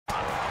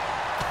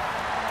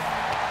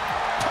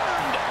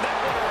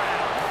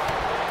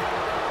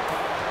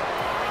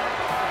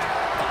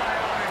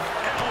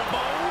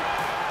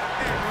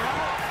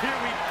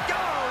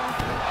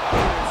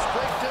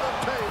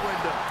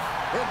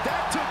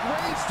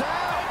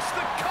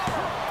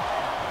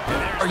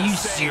Are you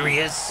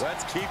serious?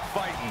 Let's keep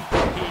fighting.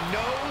 He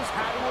knows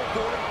how to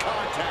avoid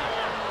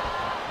contact.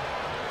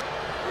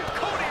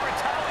 Cody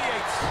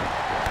retaliates.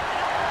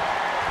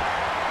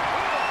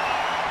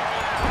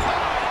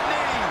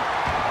 Knee.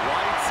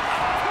 Lights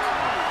out.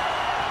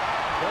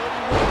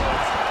 Cody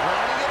Rhodes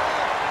running it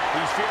up.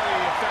 He's feeling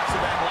the effects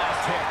of that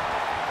last hit.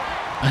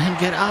 Let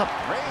him get up.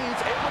 Reigns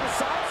able to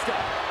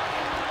sidestep.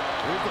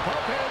 Here's the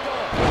pump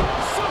handle.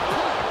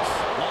 Suplex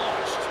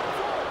launched.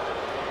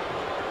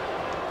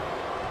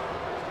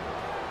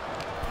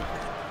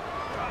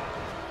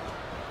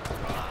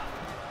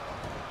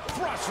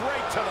 Thrust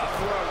right to the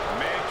throat. The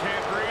man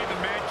can't breathe. The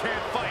man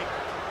can't fight.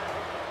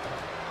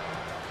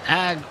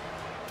 Tag.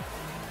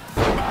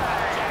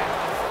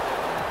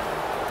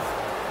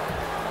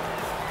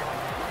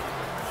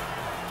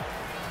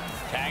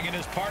 Tagging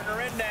his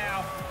partner in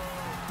now.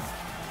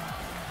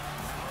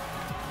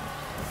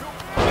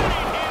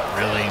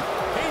 Really? He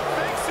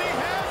thinks he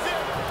has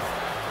it.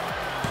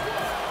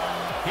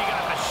 He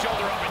got the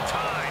shoulder up in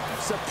time.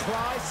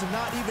 Surprised to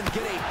not even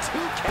get a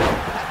 2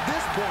 count at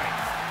this point.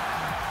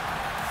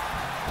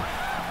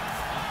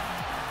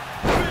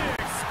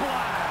 Big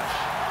splash.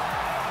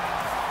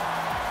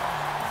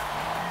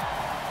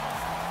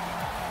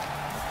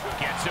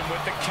 Gets him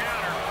with the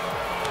counter.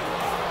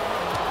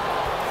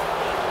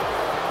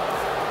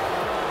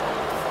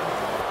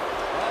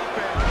 Up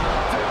and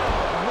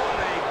down. What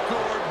a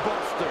gourd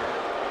buster.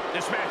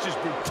 This match's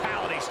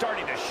brutality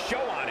starting to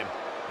show on him.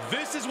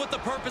 This is what the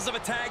purpose of a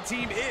tag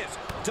team is.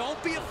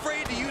 Don't be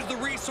afraid to use the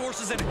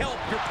resources and help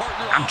your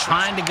partner. I'm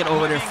trying to get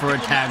over there for a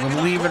tag, but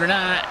believe it or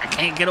not, I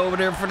can't get over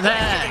there for the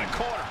tag.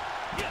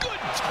 Good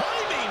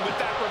timing with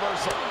that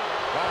reversal.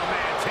 Oh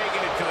man,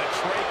 taking it to the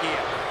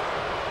trachea.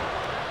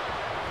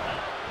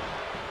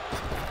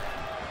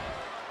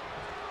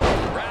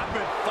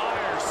 Rapid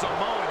fire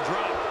Samoan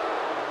drop.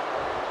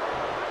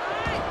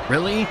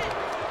 Really?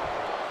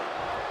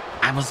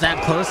 I was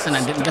that close and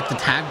I didn't get the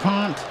tag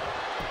punt?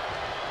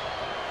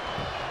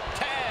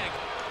 Tag.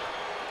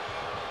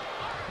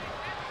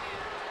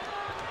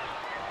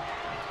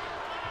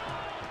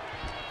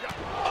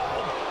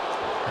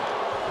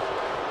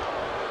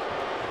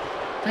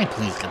 Can I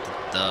please get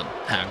the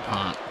tag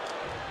punt?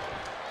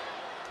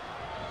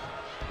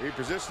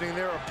 Repositioning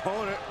their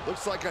opponent.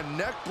 Looks like a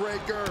neck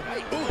breaker.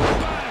 Ooh,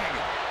 bang!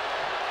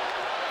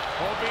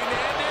 Hoping to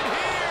end it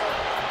here.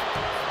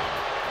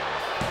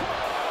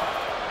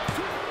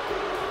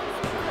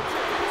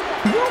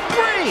 Rope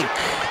break!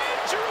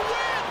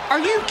 Are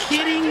you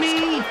kidding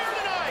me?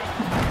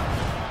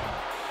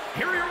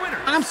 Here are your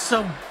winners. I'm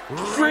so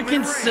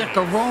freaking sick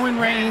of Roman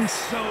Reigns.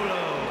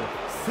 Solo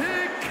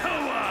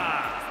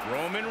Sikoa.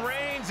 Roman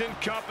Reigns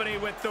and company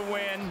with the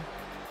win.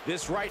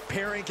 This right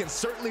pairing can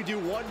certainly do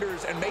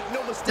wonders, and make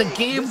no mistake. The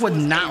game would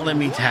not let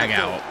me tag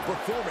out.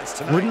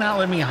 Would not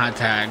let me hot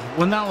tag.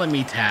 Would not let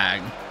me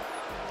tag.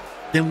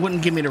 Then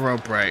wouldn't give me the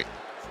rope break.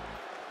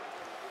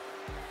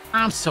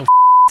 I'm so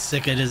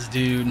sick of this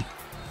dude.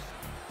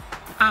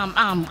 I'm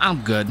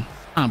good.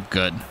 I'm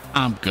good.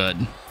 I'm good.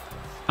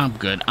 I'm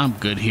good. I'm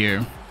good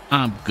here.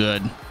 I'm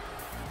good.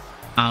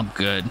 I'm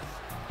good.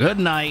 Good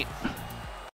night.